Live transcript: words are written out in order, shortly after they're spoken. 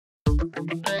Ladies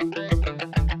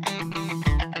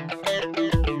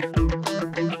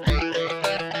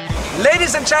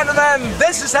and gentlemen,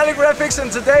 this is Heligraphix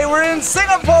and today we're in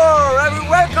Singapore and we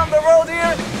welcome the world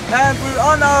here and we're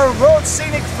on our road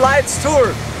Scenic Flights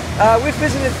tour. We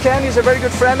visited Ken, he's a very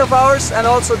good friend of ours, and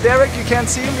also Derek. You can't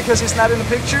see him because he's not in the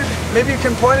picture. Maybe you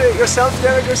can point at yourself,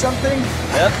 Derek, or something?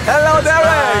 Yep. Hello, Derek!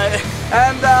 Hi.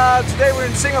 And today we're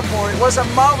in Singapore. It was a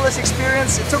marvelous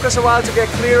experience. It took us a while to get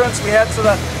clearance. We had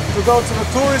to go to the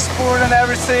tourist board and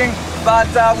everything, but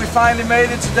we finally made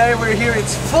it today. We're here.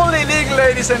 It's fully legal,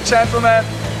 ladies and gentlemen.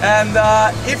 And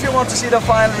if you want to see the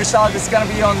final result, it's going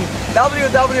to be on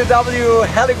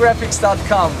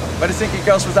www.heligraphix.com. But I think it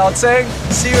goes without saying,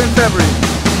 see you in February.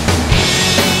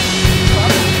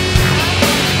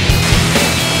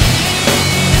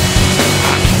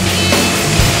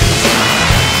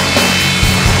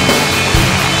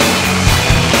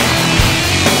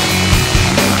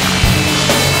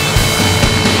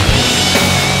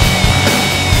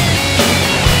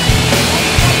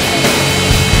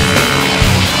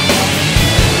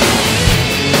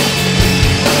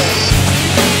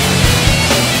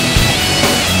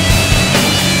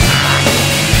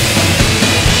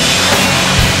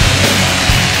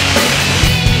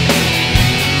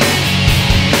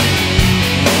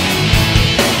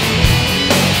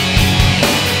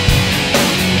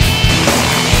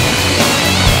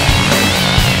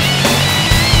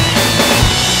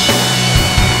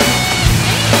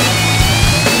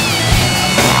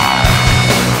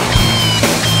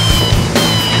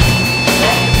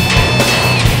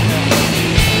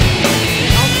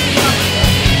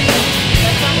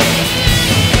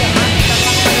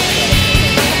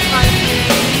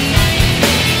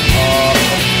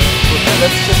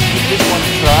 Let's just give this one a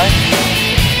try.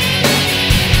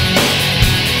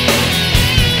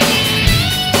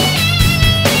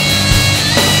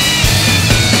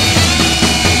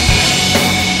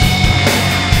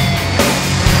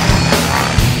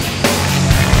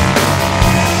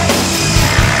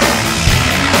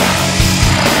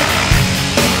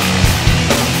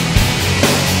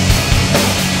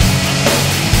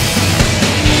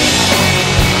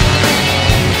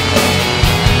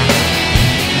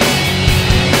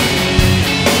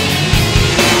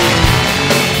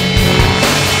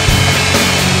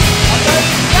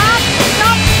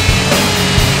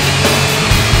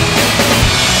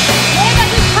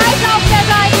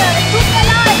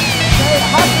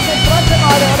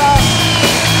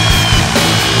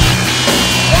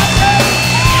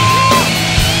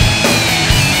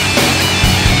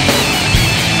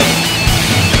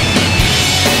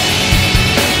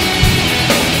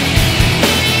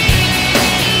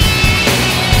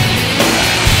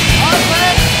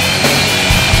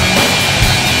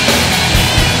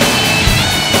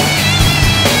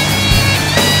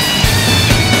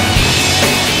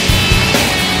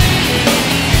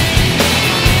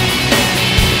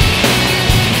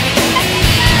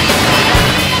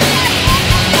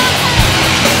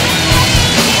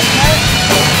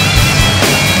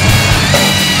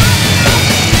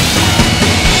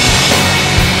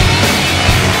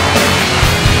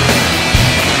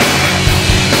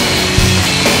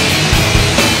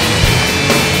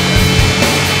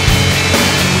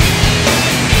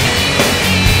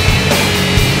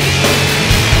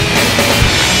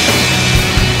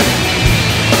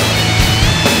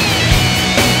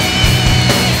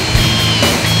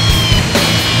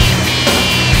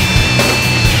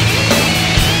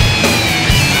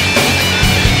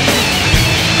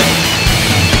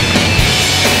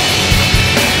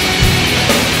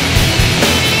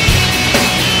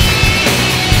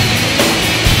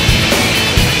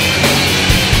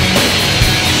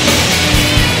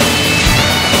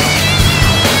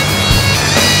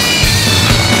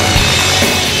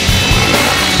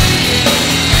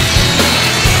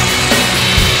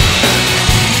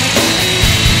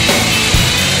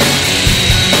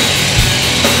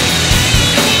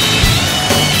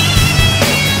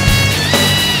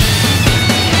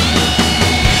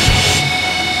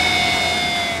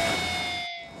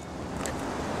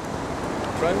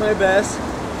 Trying my best.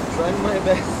 Trying my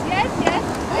best. Yes, yes.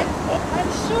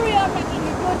 I'm sure you are making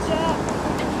it good.